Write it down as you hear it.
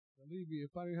Believe me,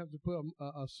 if I didn't have to put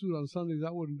a suit on Sundays,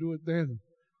 I wouldn't do it then.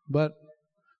 But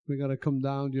we got to come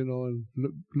down, and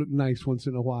look nice once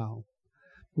in a while.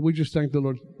 But we just thank the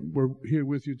Lord we're here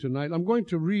with you tonight. I'm going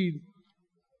to read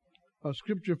a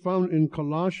scripture found in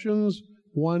Colossians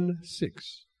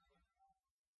 1:6.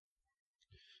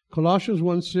 Colossians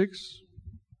 1:6.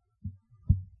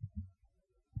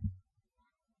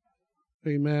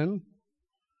 Amen.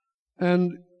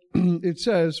 And it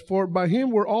says, "For by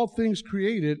him were all things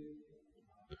created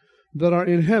that are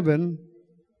in heaven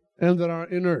and that are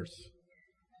in earth,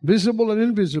 visible and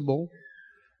invisible,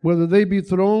 whether they be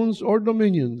thrones or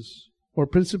dominions or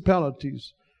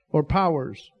principalities or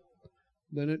powers."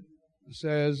 Then it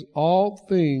says, "All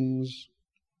things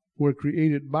were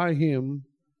created by him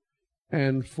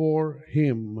and for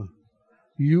him."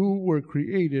 You were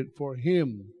created for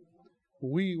him.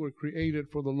 We were created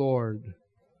for the Lord.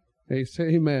 Hey,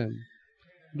 say amen.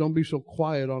 Don't be so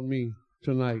quiet on me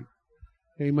tonight.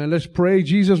 Amen. Let's pray.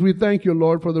 Jesus, we thank you,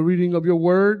 Lord, for the reading of your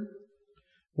word.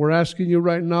 We're asking you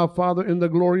right now, Father, in the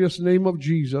glorious name of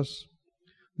Jesus,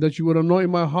 that you would anoint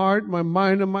my heart, my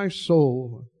mind, and my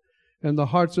soul, and the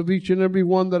hearts of each and every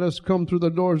one that has come through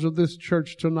the doors of this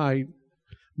church tonight.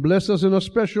 Bless us in a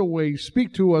special way.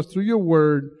 Speak to us through your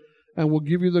word, and we'll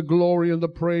give you the glory and the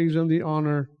praise and the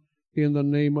honor in the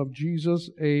name of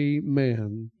Jesus.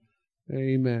 Amen.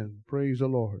 Amen. Praise the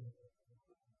Lord.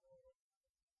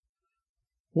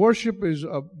 Worship is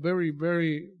a very,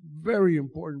 very, very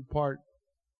important part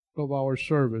of our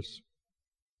service.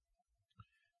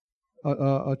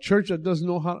 A church that doesn't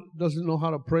know how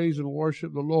to praise and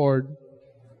worship the Lord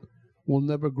will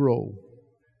never grow.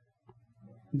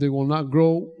 They will not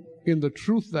grow in the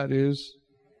truth, that is.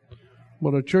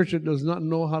 But a church that does not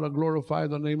know how to glorify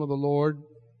the name of the Lord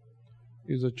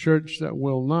is a church that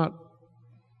will not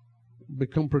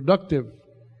become productive.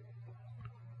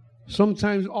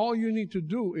 Sometimes all you need to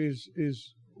do is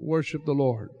worship the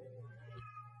Lord,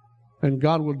 and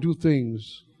God will do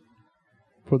things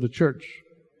for the church.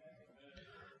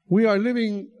 We are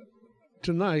living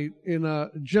tonight in a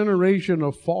generation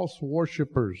of false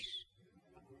worshipers,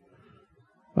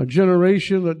 a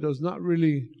generation that does not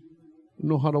really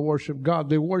know how to worship God.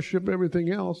 They worship everything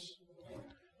else.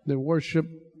 They worship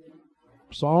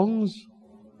songs.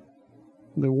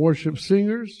 They worship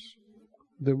singers.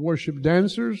 They worship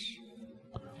dancers.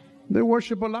 They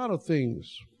worship a lot of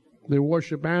things. They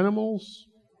worship animals.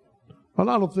 A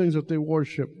lot of things that they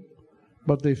worship.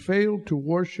 But they fail to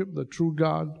worship the true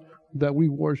God that we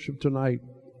worship tonight.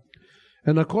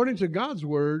 And according to God's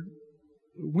word,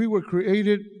 we were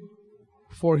created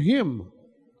for him.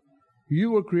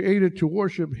 You were created to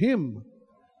worship him,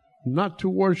 not to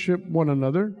worship one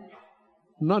another,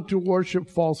 not to worship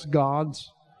false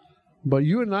gods. But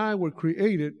you and I were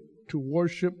created to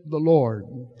worship the Lord.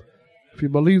 If you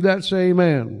believe that, say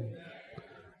amen.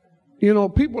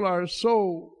 People are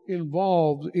so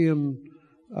involved in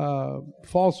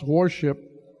false worship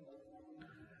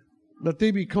that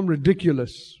they become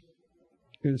ridiculous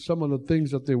in some of the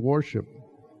things that they worship.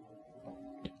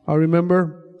 I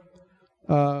remember,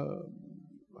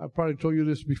 I probably told you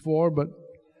this before, but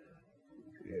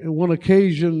on one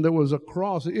occasion there was a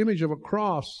cross, an image of a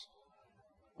cross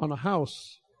on a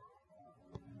house.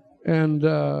 And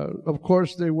of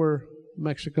course they were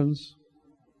Mexicans.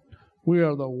 We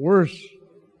are the worst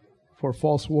for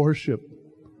false worship.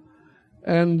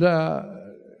 And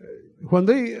when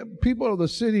people of the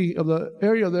city, of the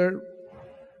area there,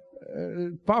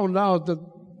 found out that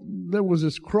there was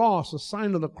this cross, a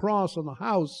sign of the cross on the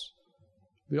house,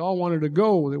 they all wanted to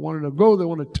go. They wanted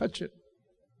to touch it.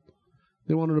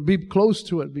 They wanted to be close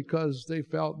to it because they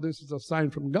felt this is a sign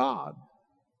from God.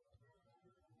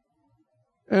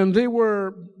 And they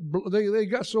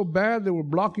got so bad, they were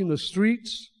blocking the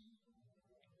streets.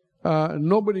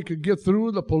 Nobody could get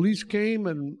through. The police came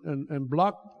and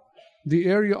blocked the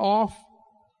area off.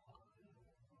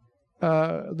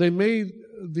 They made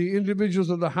the individuals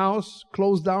of the house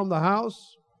close down the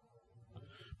house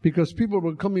because people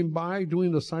were coming by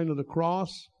doing the sign of the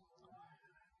cross.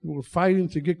 They were fighting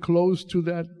to get close to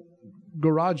that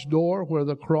garage door where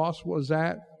the cross was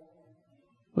at.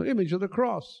 The image of the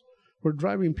cross were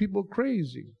driving people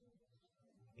crazy.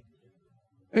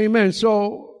 Amen.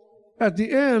 So at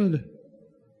the end,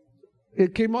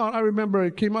 it came out. I remember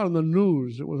it came out on the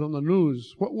news. It was on the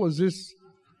news. What was this?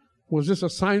 Was this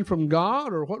a sign from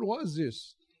God, or what was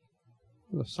this?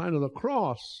 The sign of the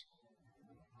cross.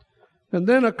 And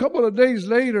then a couple of days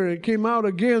later, it came out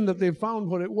again that they found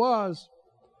what it was,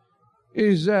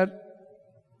 is that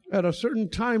at a certain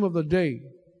time of the day,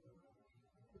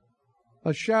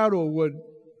 a shadow would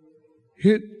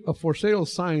hit a for sale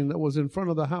sign that was in front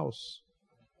of the house.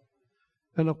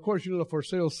 And of course, the for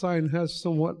sale sign has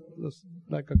somewhat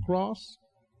like a cross.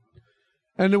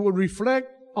 And it would reflect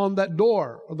on that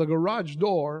door, or the garage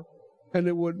door, and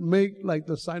it would make like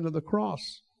the sign of the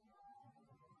cross.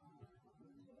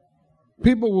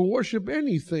 People will worship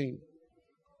anything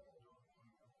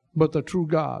but the true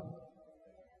God.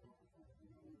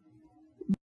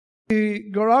 The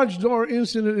garage door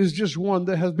incident is just one.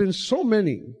 There has been so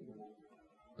many.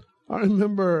 I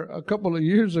remember a couple of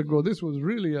years ago, this was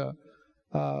really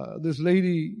this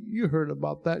lady, you heard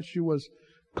about that. She was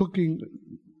cooking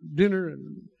dinner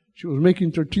and she was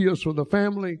making tortillas for the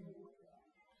family.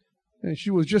 And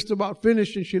she was just about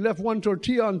finished and she left one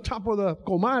tortilla on top of the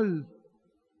comal.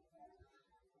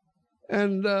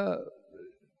 And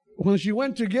when she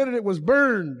went to get it, it was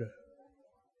burned.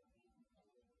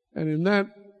 And in that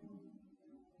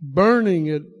burning,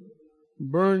 it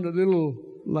burned a little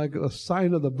like a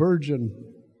sign of the Virgin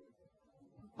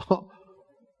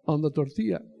on the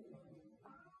tortilla.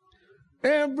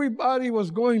 Everybody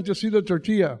was going to see the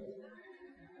tortilla.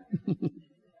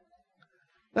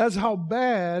 That's how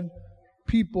bad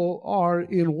people are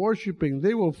in worshiping.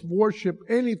 They will worship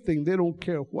anything. They don't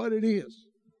care what it is.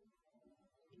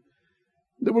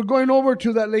 They were going over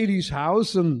to that lady's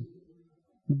house and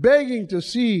begging to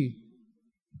see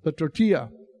the tortilla.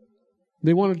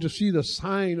 They wanted to see the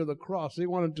sign of the cross. They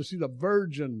wanted to see the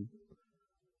Virgin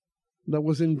that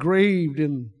was engraved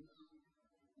in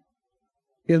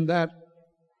that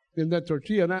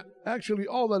tortilla. And actually,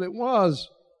 all that it was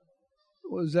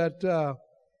that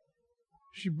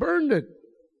she burned it.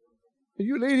 And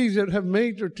you ladies that have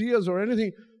made tortillas or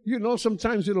anything, you know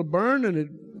sometimes it'll burn and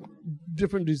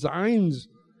different designs.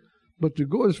 But to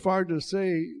go as far to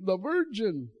say the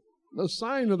Virgin, the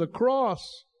sign of the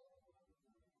cross.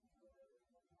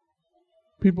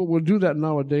 People will do that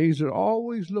nowadays. They're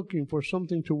always looking for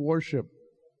something to worship,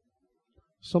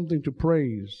 something to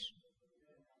praise.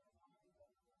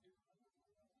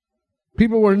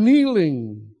 People were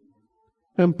kneeling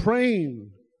and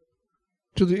praying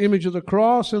to the image of the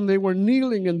cross, and they were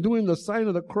kneeling and doing the sign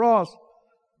of the cross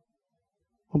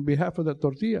on behalf of that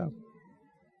tortilla.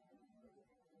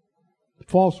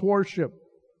 False worship.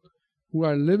 We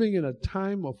are living in a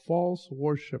time of false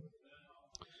worship.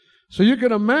 So you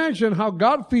can imagine how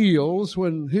God feels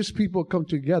when His people come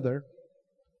together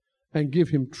and give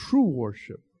Him true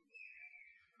worship.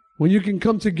 When you can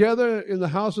come together in the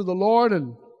house of the Lord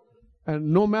and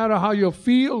no matter how you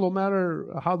feel, no matter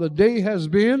how the day has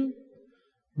been,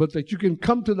 but that you can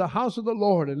come to the house of the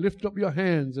Lord and lift up your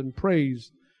hands and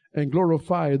praise and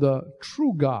glorify the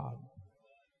true God.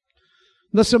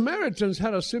 The Samaritans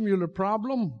had a similar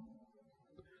problem.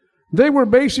 They were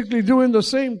basically doing the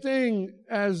same thing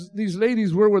as these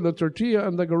ladies were with the tortilla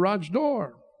and the garage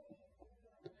door.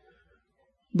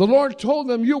 The Lord told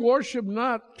them, you worship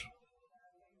not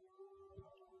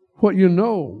what you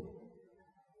know.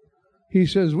 He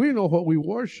says, we know what we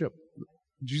worship.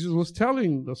 Jesus was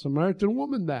telling the Samaritan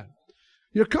woman that.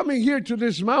 You're coming here to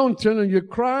this mountain and you're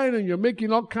crying and you're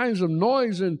making all kinds of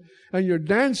noise and you're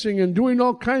dancing and doing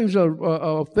all kinds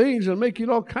of things and making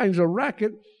all kinds of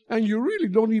racket, and you really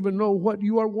don't even know what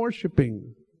you are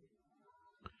worshiping.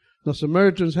 The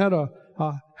Samaritans had a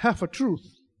half a truth.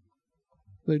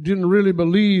 They didn't really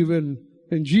believe in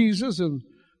Jesus, and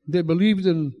they believed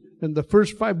in the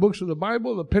first 5 books of the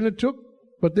Bible, the Pentateuch,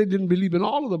 but they didn't believe in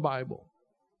all of the Bible.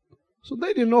 So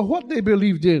they didn't know what they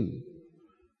believed in.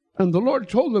 And the Lord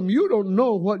told them, you don't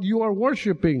know what you are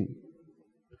worshiping.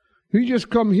 You just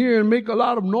come here and make a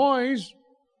lot of noise.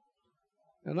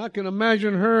 And I can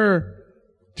imagine her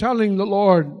telling the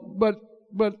Lord, but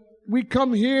we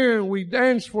come here and we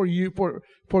dance for you,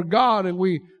 for God, and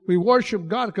we worship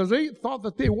God, because they thought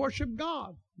that they worshiped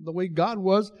God the way God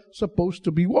was supposed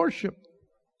to be worshiped.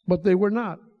 But they were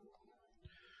not.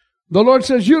 The Lord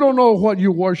says, you don't know what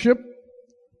you worship,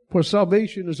 for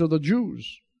salvation is of the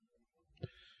Jews.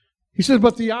 He says,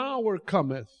 but the hour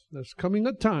cometh. There's coming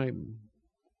a time.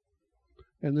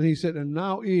 And then he said, and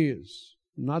now is.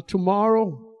 Not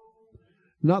tomorrow,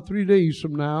 not 3 days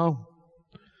from now.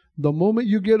 The moment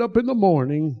you get up in the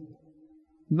morning,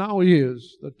 now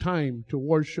is the time to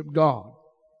worship God.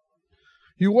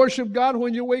 You worship God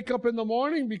when you wake up in the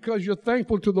morning because you're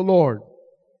thankful to the Lord.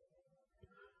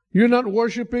 You're not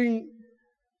worshiping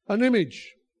an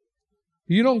image.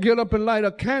 You don't get up and light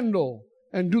a candle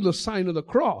and do the sign of the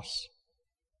cross.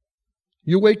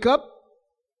 You wake up,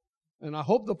 and I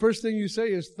hope the first thing you say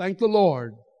is, thank the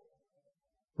Lord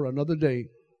for another day.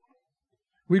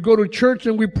 We go to church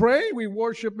and we pray, we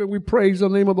worship and we praise the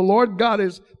name of the Lord. God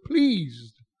is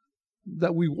pleased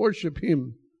that we worship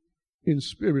Him in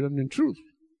spirit and in truth.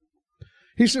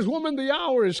 He says, woman, the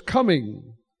hour is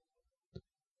coming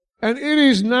And it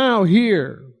is now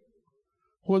here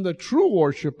when the true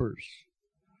worshipers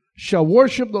shall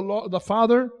worship the Lord, the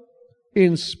Father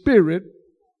in spirit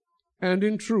and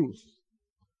in truth.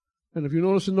 And if you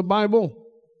notice in the Bible,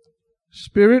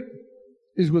 spirit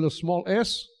is with a small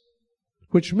s,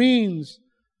 which means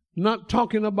not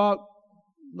talking about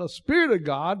the Spirit of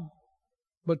God,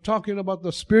 but talking about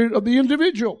the spirit of the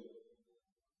individual.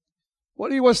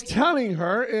 What he was telling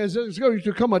her is there's going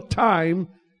to come a time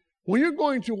when you're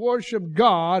going to worship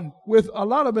God with a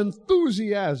lot of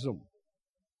enthusiasm,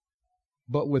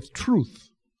 but with truth.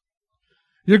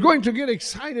 You're going to get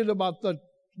excited about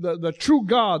the true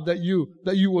God that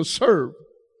you will serve.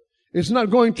 It's not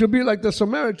going to be like the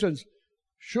Samaritans.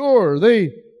 Sure,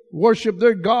 they worship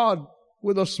their God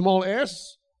with a small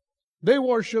s. They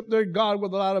worship their God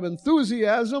with a lot of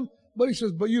enthusiasm. But he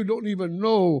says, but you don't even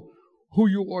know who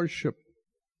you worship.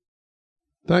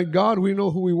 Thank God we know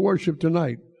who we worship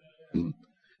tonight.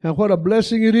 And what a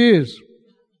blessing it is,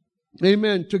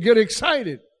 amen, to get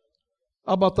excited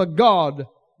about the God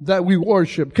that we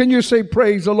worship. Can you say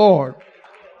praise the Lord?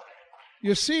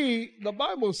 You see, the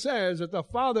Bible says that the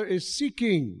Father is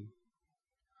seeking.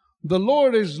 The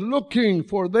Lord is looking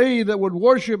for they that would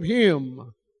worship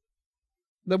Him,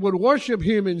 that would worship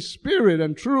Him in spirit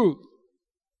and truth.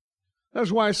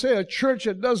 That's why I say a church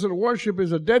that doesn't worship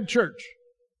is a dead church.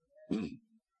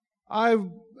 I've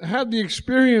had the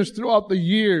experience throughout the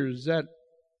years that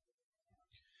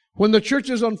when the church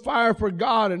is on fire for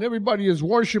God and everybody is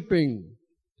worshiping,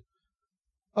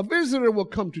 a visitor will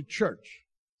come to church.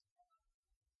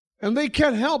 And they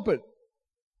can't help it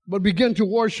but begin to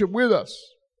worship with us.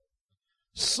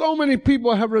 So many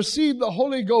people have received the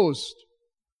Holy Ghost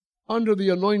under the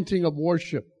anointing of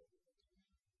worship,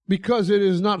 because it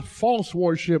is not false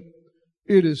worship,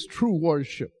 it is true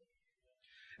worship.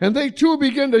 And they too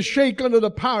begin to shake under the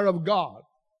power of God.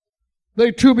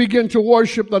 They too begin to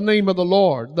worship the name of the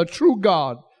Lord, the true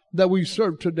God that we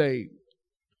serve today.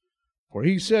 For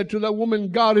He said to that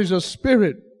woman, God is a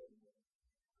spirit,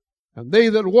 and they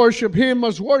that worship Him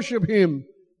must worship Him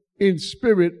in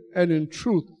spirit and in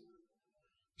truth.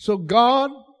 So God,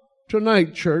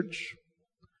 tonight, church,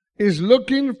 is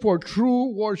looking for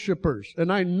true worshipers.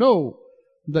 And I know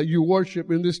that you worship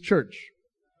in this church.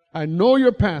 I know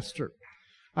your pastor.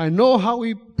 I know how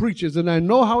he preaches, and I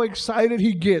know how excited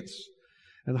he gets,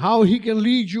 and how he can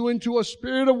lead you into a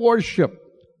spirit of worship.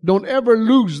 Don't ever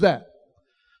lose that.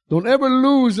 Don't ever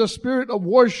lose the spirit of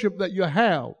worship that you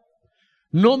have.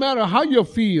 No matter how you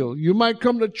feel, you might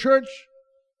come to church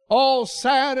all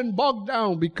sad and bogged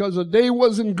down because the day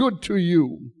wasn't good to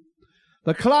you.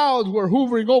 The clouds were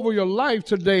hovering over your life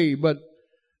today, but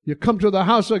you come to the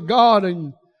house of God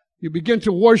and you begin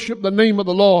to worship the name of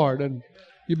the Lord, and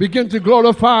you begin to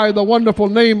glorify the wonderful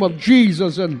name of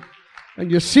Jesus. And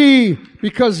you see,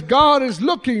 because God is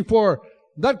looking for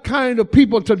that kind of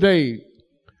people today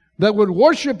that would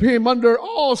worship Him under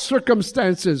all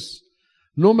circumstances,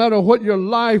 no matter what your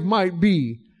life might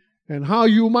be and how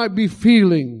you might be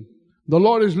feeling. The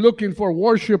Lord is looking for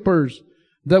worshipers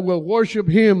that will worship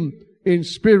Him in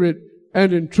spirit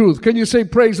and in truth. Can you say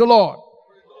praise the Lord?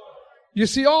 You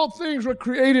see, all things were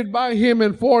created by Him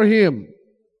and for Him.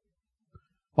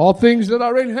 All things that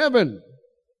are in heaven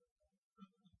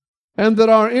and that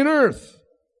are in earth,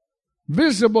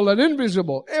 visible and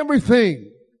invisible,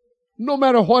 everything, no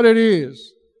matter what it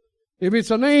is. If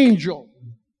it's an angel,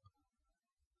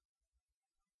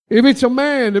 if it's a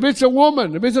man, if it's a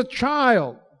woman, if it's a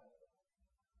child,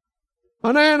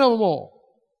 an animal,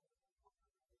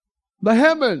 the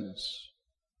heavens,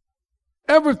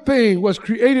 everything was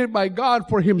created by God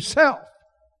for Himself,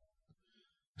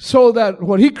 so that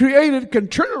what He created can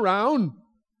turn around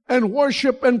and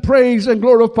worship and praise and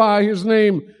glorify His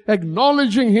name,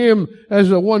 acknowledging Him as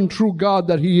the one true God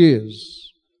that He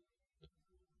is.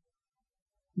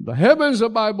 The heavens, the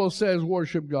Bible says,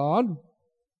 worship God.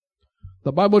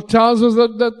 The Bible tells us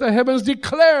that the heavens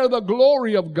declare the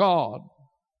glory of God.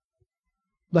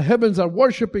 The heavens are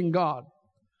worshiping God.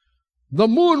 The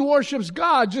moon worships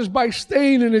God just by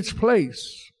staying in its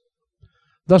place.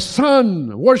 The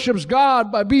sun worships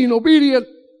God by being obedient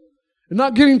and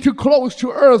not getting too close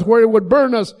to earth where it would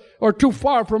burn us, or too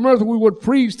far from earth we would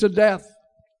freeze to death.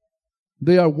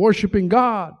 They are worshiping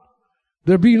God.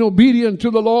 They're being obedient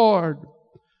to the Lord.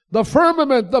 The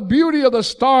firmament, the beauty of the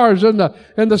stars and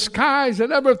the skies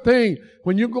and everything.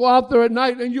 When you go out there at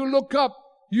night and you look up,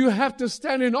 you have to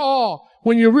stand in awe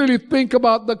when you really think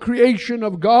about the creation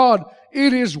of God.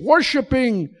 It is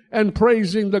worshiping and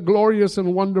praising the glorious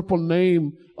and wonderful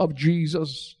name of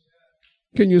Jesus.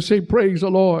 Can you say praise the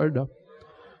Lord?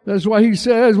 That's why He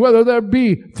says, whether there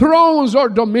be thrones or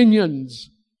dominions,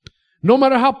 No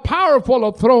matter how powerful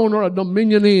a throne or a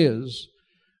dominion is,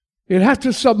 it has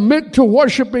to submit to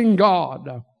worshiping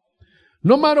God.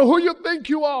 No matter who you think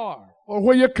you are or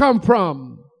where you come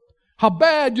from, how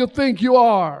bad you think you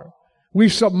are, we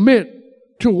submit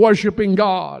to worshiping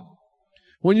God.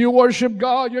 When you worship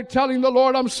God, you're telling the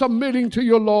Lord, I'm submitting to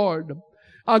you, Lord.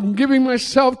 I'm giving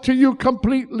myself to you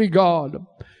completely, God.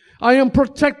 I am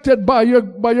protected by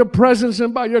your presence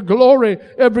and by your glory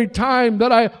every time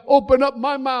that I open up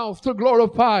my mouth to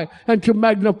glorify and to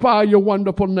magnify your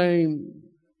wonderful name.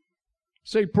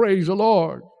 Say, praise the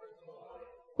Lord.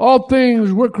 All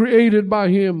things were created by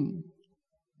him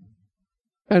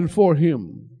and for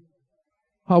him.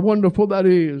 How wonderful that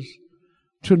is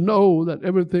to know that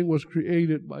everything was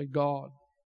created by God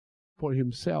for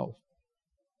himself,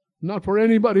 not for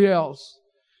anybody else.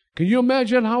 Can you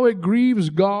imagine how it grieves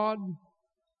God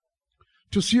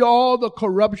to see all the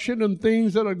corruption and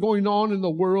things that are going on in the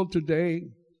world today?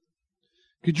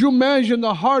 Could you imagine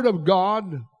the heart of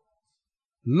God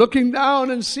looking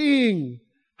down and seeing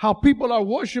how people are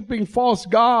worshiping false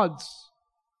gods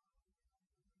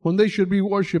when they should be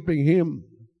worshiping him?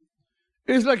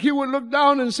 It's like he would look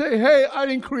down and say, hey, I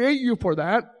didn't create you for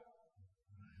that.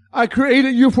 I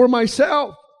created you for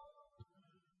myself.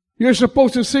 You're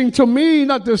supposed to sing to me,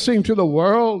 not to sing to the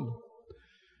world.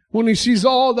 When he sees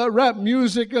all that rap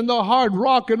music and the hard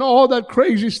rock and all that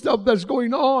crazy stuff that's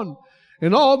going on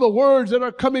and all the words that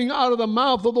are coming out of the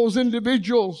mouth of those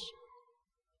individuals,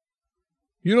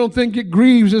 you don't think it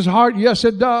grieves his heart? Yes,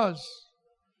 it does.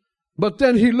 But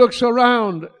then he looks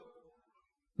around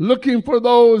looking for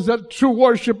those that true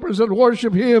worshipers that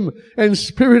worship him in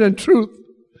spirit and truth.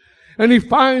 And he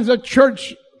finds a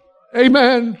church,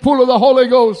 amen, full of the Holy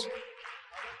Ghost,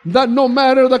 that no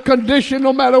matter the condition,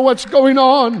 no matter what's going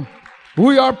on,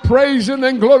 we are praising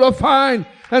and glorifying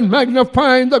and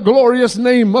magnifying the glorious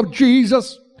name of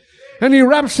Jesus. And he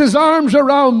wraps his arms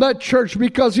around that church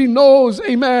because he knows,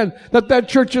 amen, that that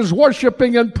church is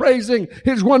worshiping and praising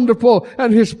his wonderful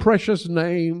and his precious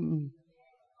name.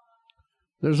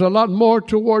 There's a lot more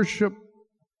to worship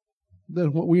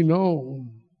than what we know.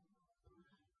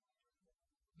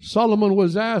 Solomon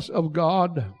was asked of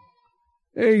God,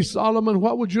 hey, Solomon,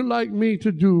 what would you like me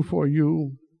to do for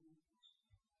you?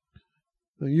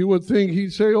 And you would think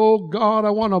he'd say, oh, God,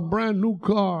 I want a brand new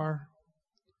car.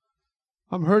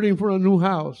 I'm hurting for a new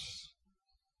house.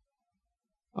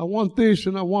 I want this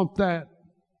and I want that.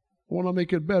 I want to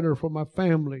make it better for my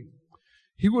family.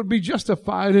 He would be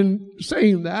justified in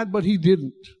saying that, but he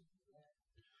didn't.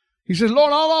 He says,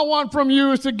 Lord, all I want from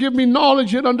you is to give me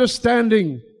knowledge and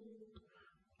understanding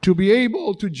to be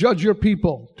able to judge your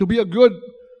people, to be a good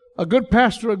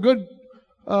pastor, a good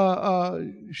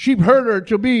sheep herder,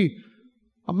 to be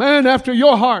a man after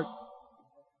your heart.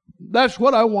 That's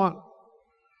what I want.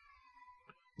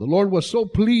 The Lord was so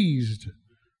pleased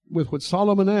with what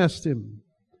Solomon asked him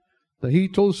that he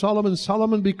told Solomon,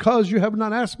 Solomon, because you have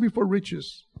not asked me for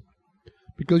riches,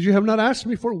 because you have not asked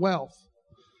me for wealth,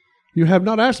 you have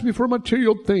not asked me for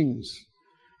material things,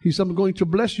 he said, I'm going to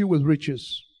bless you with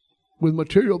riches, with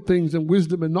material things and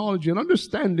wisdom and knowledge and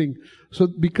understanding, so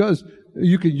because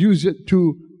you can use it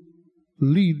to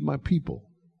lead my people.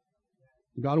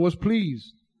 God was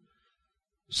pleased.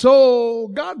 So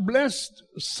God blessed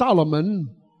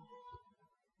Solomon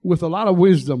with a lot of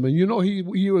wisdom. And you know,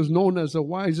 he was known as the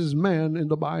wisest man in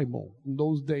the Bible in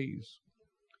those days.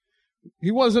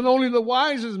 He wasn't only the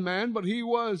wisest man, but he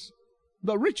was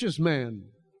the richest man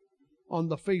on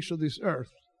the face of this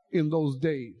earth in those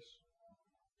days.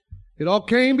 It all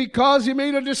came because he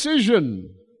made a decision.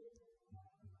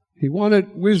 He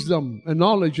wanted wisdom and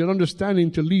knowledge and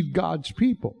understanding to lead God's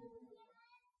people.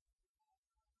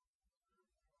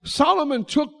 Solomon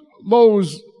took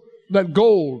that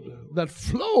gold that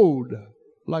flowed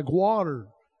like water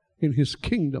in his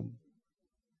kingdom.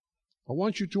 I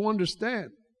want you to understand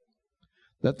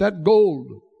that gold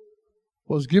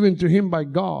was given to him by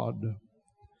God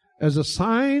as a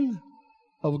sign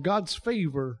of God's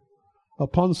favor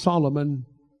upon Solomon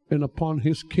and upon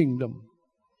his kingdom.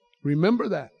 Remember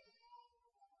that.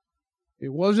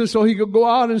 It wasn't so he could go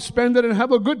out and spend it and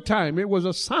have a good time. It was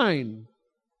a sign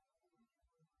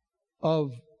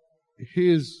of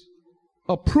his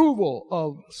approval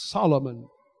of Solomon.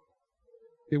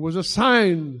 It was a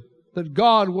sign that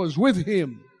God was with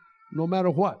him no matter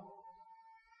what.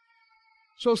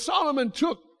 So Solomon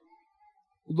took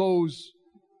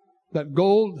that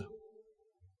gold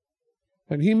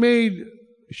and he made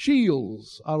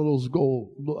shields out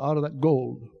of that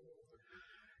gold.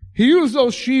 He used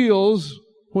those shields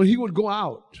when he would go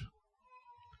out.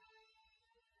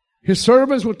 His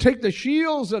servants would take the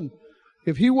shields and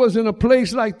If he was in a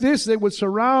place like this, they would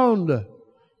surround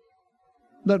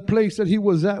that place that he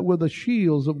was at with the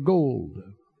shields of gold.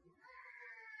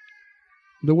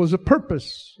 There was a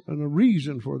purpose and a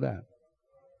reason for that.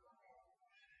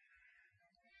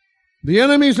 The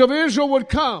enemies of Israel would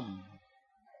come,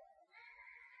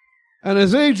 and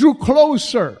as they drew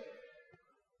closer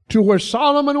to where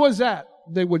Solomon was at,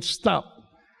 they would stop,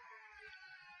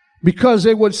 because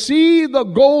they would see the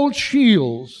gold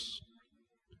shields,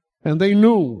 and they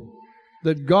knew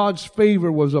that God's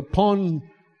favor was upon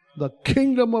the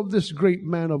kingdom of this great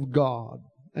man of God,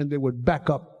 and they would back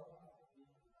up.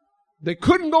 They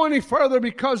couldn't go any further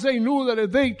because they knew that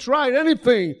if they tried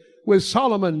anything with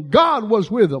Solomon, God was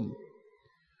with them,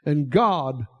 and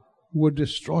God would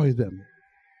destroy them.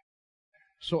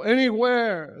 So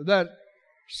anywhere that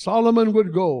Solomon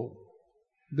would go,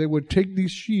 they would take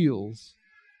these shields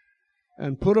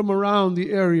and put them around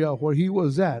the area where he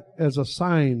was at as a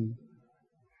sign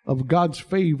of God's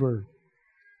favor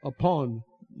upon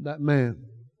that man.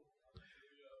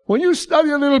 When you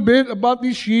study a little bit about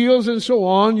these shields and so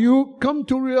on, you come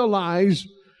to realize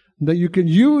that you can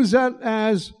use that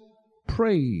as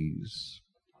praise.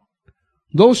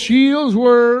 Those shields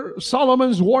were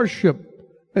Solomon's worship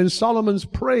and Solomon's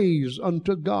praise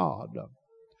unto God.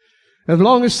 As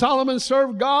long as Solomon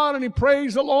served God and he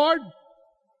praised the Lord,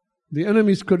 the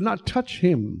enemies could not touch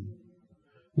him.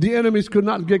 The enemies could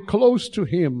not get close to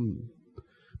him,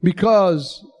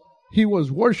 because he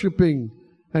was worshiping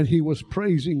and he was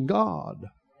praising God.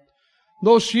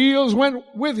 Those shields went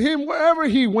with him wherever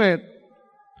he went.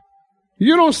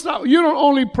 You don't stop. You don't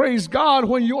only praise God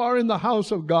when you are in the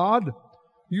house of God.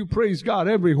 You praise God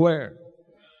everywhere.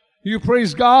 You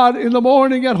praise God in the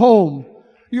morning at home.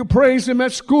 You praise Him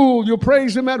at school. You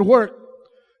praise Him at work.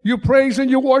 You praise and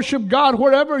you worship God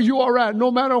wherever you are at.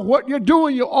 No matter what you're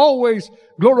doing, you always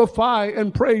glorify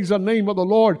and praise the name of the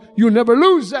Lord. You never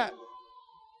lose that.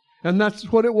 And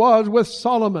that's what it was with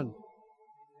Solomon.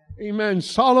 Amen.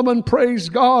 Solomon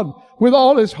praised God with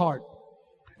all his heart.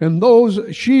 And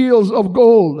those shields of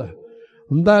gold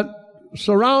that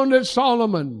surrounded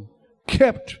Solomon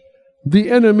kept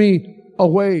the enemy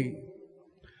away.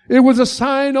 It was a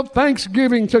sign of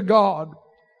thanksgiving to God,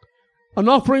 an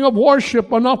offering of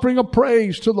worship, an offering of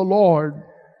praise to the Lord.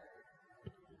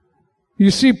 You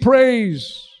see,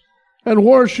 praise and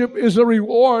worship is a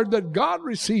reward that God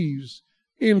receives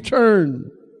in turn,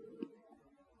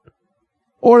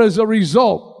 or as a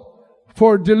result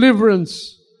for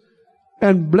deliverance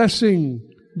and blessing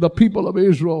the people of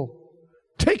Israel,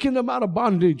 taking them out of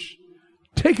bondage,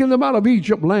 taking them out of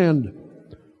Egypt land.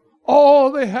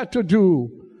 All they had to do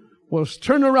was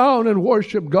turn around and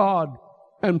worship God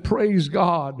and praise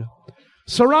God.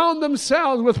 Surround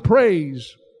themselves with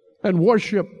praise and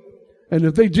worship. And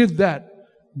if they did that,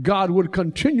 God would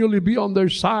continually be on their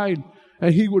side,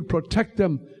 and He would protect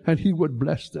them and He would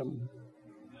bless them.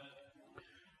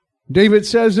 David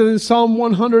says it in Psalm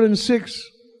 106,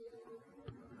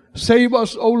 "Save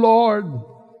us, O Lord.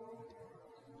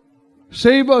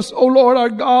 Save us, O Lord our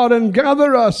God, and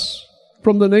gather us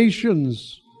from the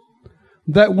nations,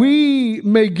 that we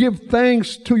may give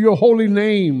thanks to your holy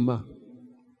name."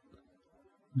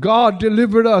 God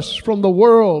delivered us from the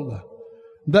world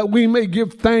that we may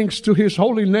give thanks to His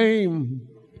holy name.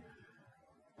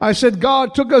 I said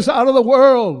God took us out of the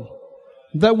world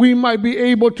that we might be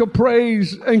able to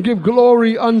praise and give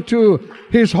glory unto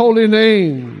His holy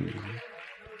name.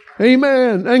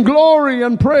 Amen. And glory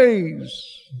and praise,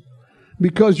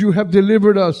 because you have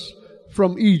delivered us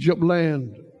from Egypt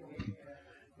land.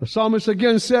 The psalmist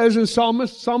again says in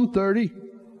Psalm 30,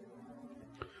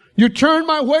 "You turn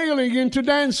my wailing into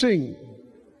dancing.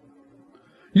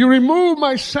 You remove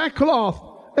my sackcloth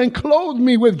and clothe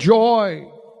me with joy."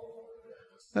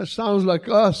 That sounds like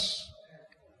us,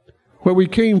 where we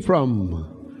came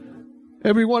from.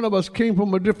 Every one of us came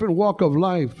from a different walk of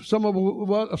life. Some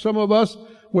of us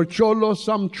were cholos,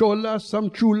 some cholas, some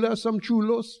chulas, some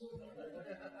chulos.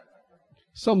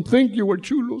 Some think you were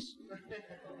chulos.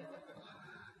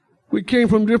 We came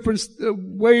from different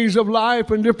ways of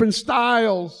life and different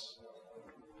styles.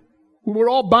 We were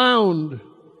all bound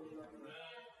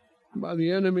by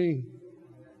the enemy.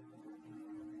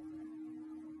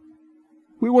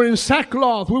 We were in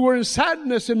sackcloth. We were in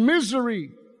sadness and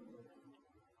misery.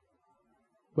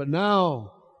 But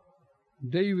now,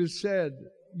 David said,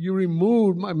 "You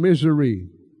removed my misery.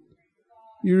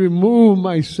 You removed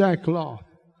my sackcloth.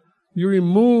 You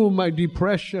removed my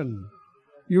depression.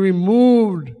 You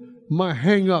removed my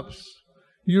hang-ups.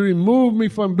 You removed me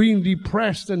from being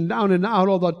depressed and down and out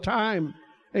all the time."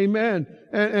 Amen.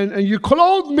 And you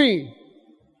clothed me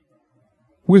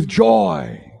with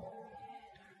joy.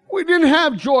 We didn't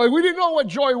have joy. We didn't know what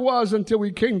joy was until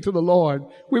we came to the Lord.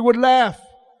 We would laugh.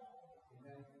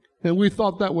 And we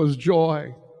thought that was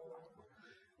joy.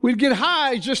 We'd get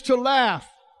high just to laugh.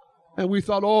 And we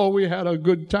thought, oh, we had a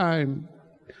good time.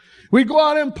 We'd go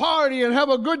out and party and have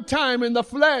a good time in the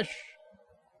flesh.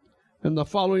 And the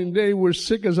following day, we're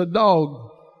sick as a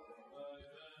dog.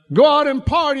 Go out and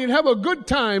party and have a good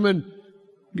time and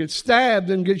get stabbed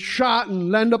and get shot and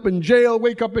land up in jail,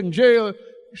 wake up in jail.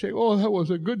 You say, oh, that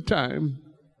was a good time.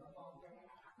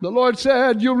 The Lord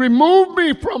said, you removed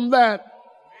me from that.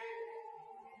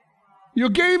 You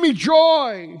gave me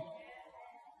joy.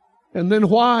 And then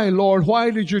why, Lord?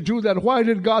 Why did you do that? Why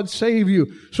did God save you?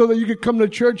 So that you could come to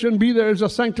church and be there as a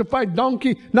sanctified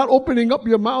donkey, not opening up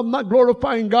your mouth, not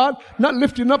glorifying God, not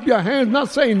lifting up your hands,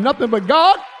 not saying nothing but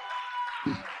God?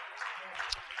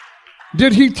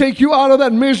 Did He take you out of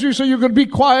that misery so you could be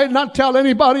quiet, not tell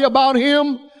anybody about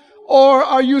Him? Or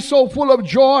are you so full of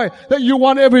joy that you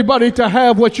want everybody to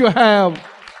have what you have?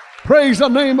 Praise the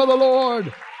name of the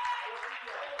Lord.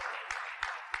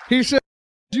 He said,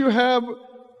 you have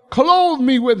clothed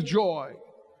me with joy,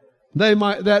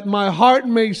 that my heart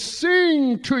may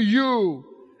sing to you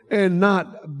and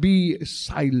not be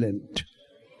silent.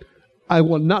 I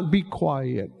will not be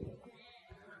quiet.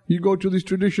 You go to these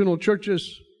traditional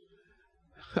churches,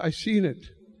 I've seen it.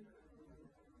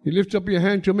 You lift up your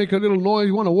hand to make a little noise,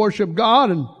 you want to worship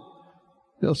God, and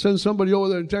they'll send somebody over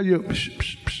there and tell you, psh,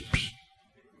 psh, psh, psh.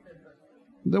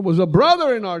 There was a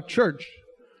brother in our church.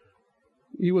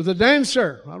 He was a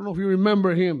dancer. I don't know if you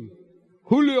remember him.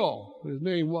 Julio, his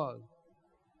name was.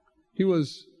 He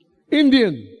was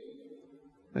Indian.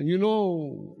 And you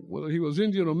know, whether he was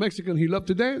Indian or Mexican, he loved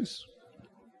to dance.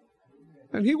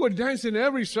 And he would dance in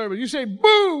every service. You say,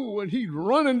 boo! And he'd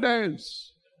run and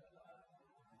dance.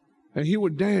 And he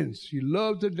would dance. He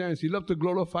loved to dance. He loved to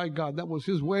glorify God. That was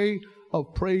his way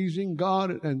of praising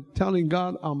God and telling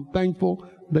God, I'm thankful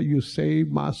that you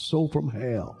saved my soul from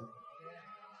hell.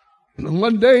 And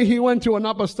one day he went to an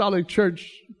apostolic church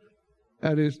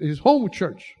at his home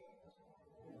church.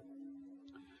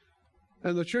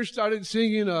 And the church started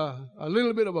singing a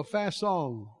little bit of a fast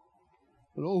song.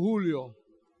 And oh, Julio,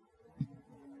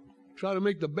 try to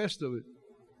make the best of it.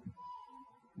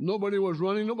 Nobody was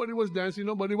running, nobody was dancing,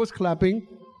 nobody was clapping.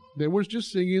 They were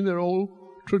just singing their old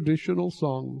traditional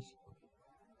songs.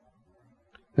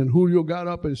 And Julio got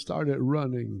up and started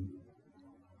running.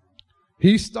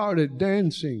 He started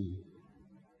dancing.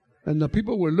 And the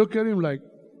people were looking at him like,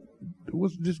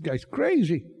 this guy's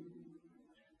crazy.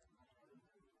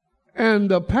 And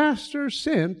the pastor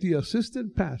sent the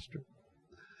assistant pastor.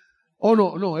 Oh,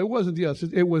 no, it wasn't the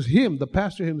assistant. It was him, the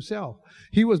pastor himself.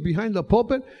 He was behind the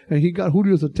pulpit, and he got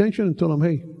Julio's attention and told him,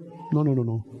 hey,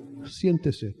 no.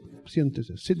 Siéntese.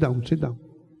 Sit down.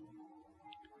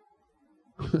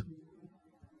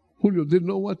 Julio didn't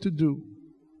know what to do.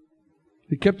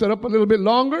 He kept it up a little bit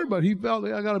longer, but he felt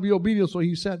I got to be obedient, so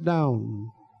he sat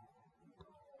down.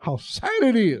 How sad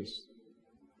it is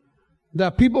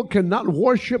that people cannot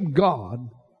worship God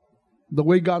the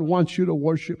way God wants you to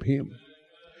worship Him.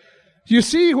 You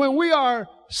see, when we are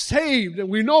saved and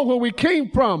we know where we came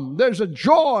from, there's a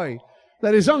joy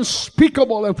that is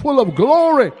unspeakable and full of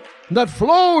glory that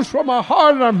flows from our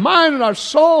heart and our mind and our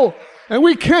soul. And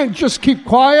we can't just keep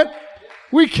quiet.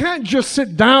 We can't just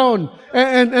sit down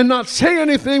and not say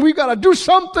anything. We got to do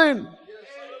something.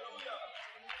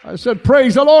 I said,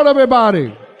 praise the Lord,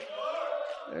 everybody.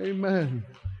 Amen.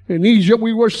 In Egypt,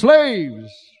 we were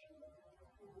slaves.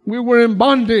 We were in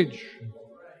bondage.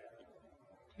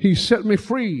 He set me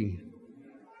free.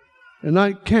 And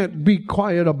I can't be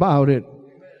quiet about it.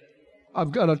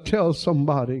 I've got to tell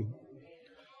somebody.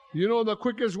 You know, the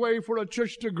quickest way for a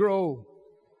church to grow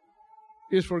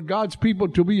is for God's people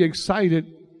to be excited.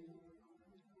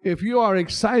 If you are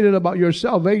excited about your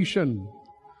salvation,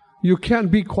 you can't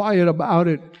be quiet about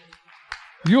it.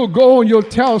 You'll go and you'll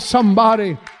tell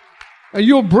somebody, and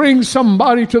you'll bring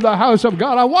somebody to the house of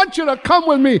God. I want you to come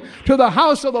with me to the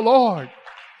house of the Lord.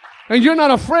 And you're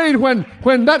not afraid when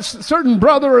that certain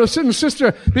brother or a certain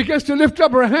sister begins to lift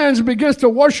up her hands and begins to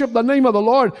worship the name of the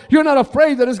Lord. You're not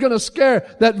afraid that it's going to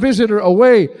scare that visitor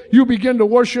away. You begin to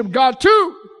worship God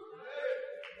too.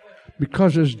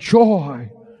 Because there's joy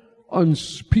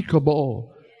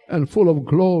unspeakable and full of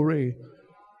glory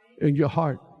in your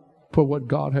heart for what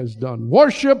God has done.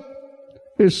 Worship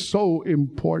is so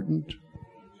important.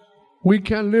 We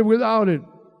can't live without it.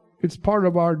 It's part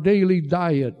of our daily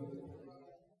diet.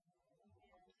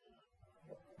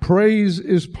 Praise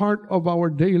is part of our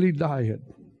daily diet.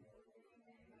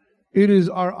 It is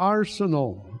our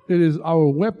arsenal. It is our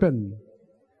weapon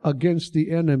against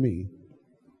the enemy.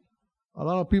 A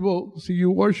lot of people see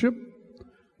you worship,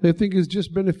 they think it's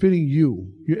just benefiting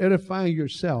you. You're edifying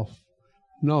yourself.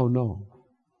 No.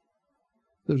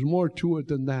 There's more to it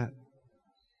than that.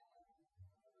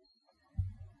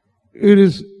 It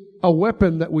is a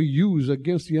weapon that we use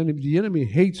against the enemy. The enemy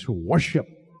hates worship.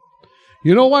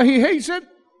 You know why he hates it?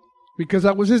 Because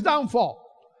that was his downfall.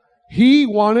 He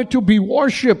wanted to be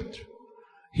worshipped.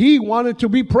 He wanted to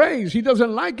be praised. He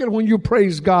doesn't like it when you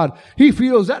praise God. He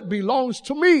feels that belongs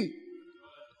to me.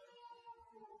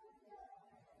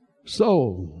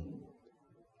 So,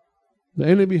 the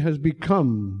enemy has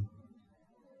become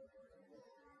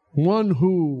one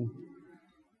who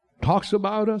talks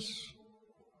about us,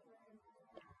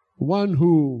 one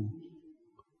who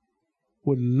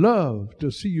would love to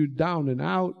see you down and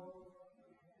out.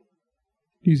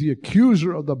 He's the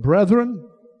accuser of the brethren.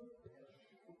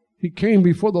 He came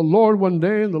before the Lord one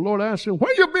day and the Lord asked him,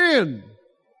 "Where you been?"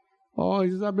 Oh,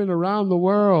 he says, "I've been around the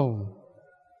world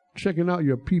checking out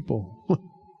your people."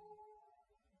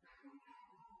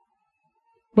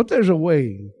 But there's a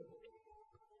way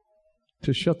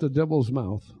to shut the devil's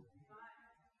mouth,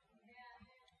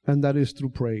 and that is through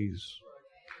praise.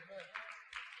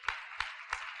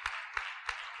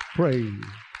 Praise.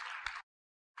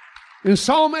 In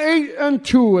Psalm 8 and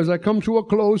 2, as I come to a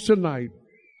close tonight,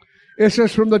 it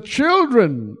says, "From the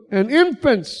children and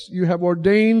infants you have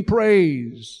ordained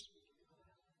praise."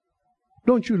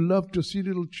 Don't you love to see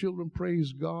little children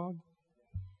praise God?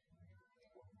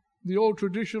 The old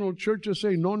traditional churches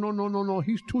say, no,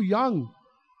 he's too young.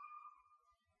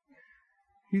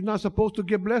 He's not supposed to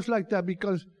get blessed like that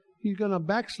because he's going to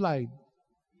backslide.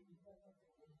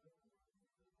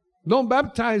 Don't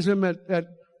baptize him at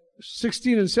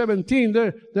 16 and 17.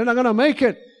 They're not going to make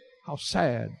it. How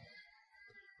sad.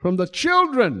 From the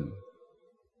children,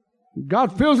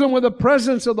 God fills them with the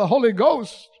presence of the Holy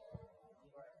Ghost.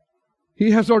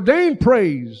 He has ordained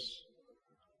praise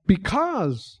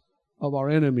because of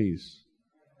our enemies.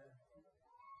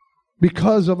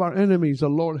 Because of our enemies, the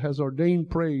Lord has ordained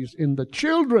praise in the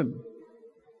children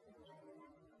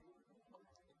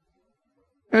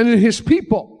and in His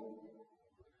people.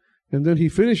 And then He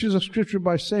finishes the scripture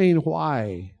by saying,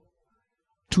 why?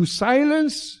 To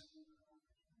silence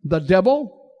the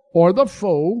devil or the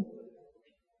foe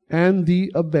and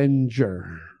the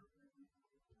avenger.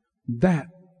 That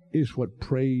is what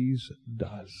praise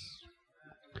does.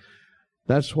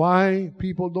 That's why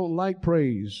people don't like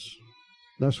praise.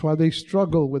 That's why they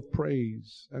struggle with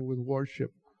praise and with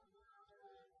worship.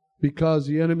 Because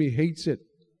the enemy hates it,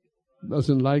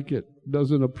 doesn't like it,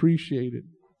 doesn't appreciate it.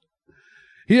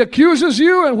 He accuses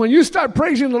you, and when you start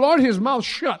praising the Lord, his mouth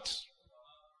shuts.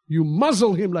 You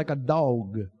muzzle him like a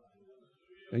dog.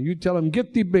 And you tell him,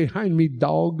 "Get thee behind me,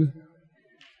 dog.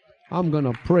 I'm going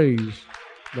to praise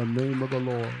the name of the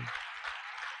Lord."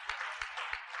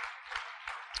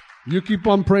 You keep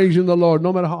on praising the Lord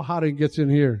no matter how hot it gets in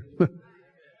here.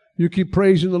 You keep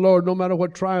praising the Lord no matter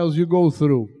what trials you go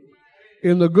through.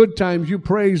 In the good times, you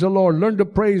praise the Lord. Learn to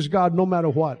praise God no matter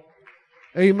what.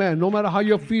 Amen. No matter how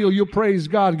you feel, you praise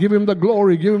God. Give Him the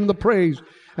glory. Give Him the praise.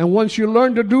 And once you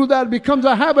learn to do that, it becomes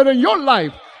a habit in your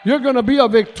life. You're going to be a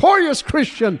victorious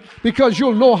Christian because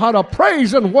you'll know how to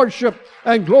praise and worship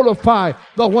and glorify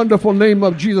the wonderful name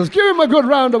of Jesus. Give Him a good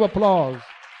round of applause.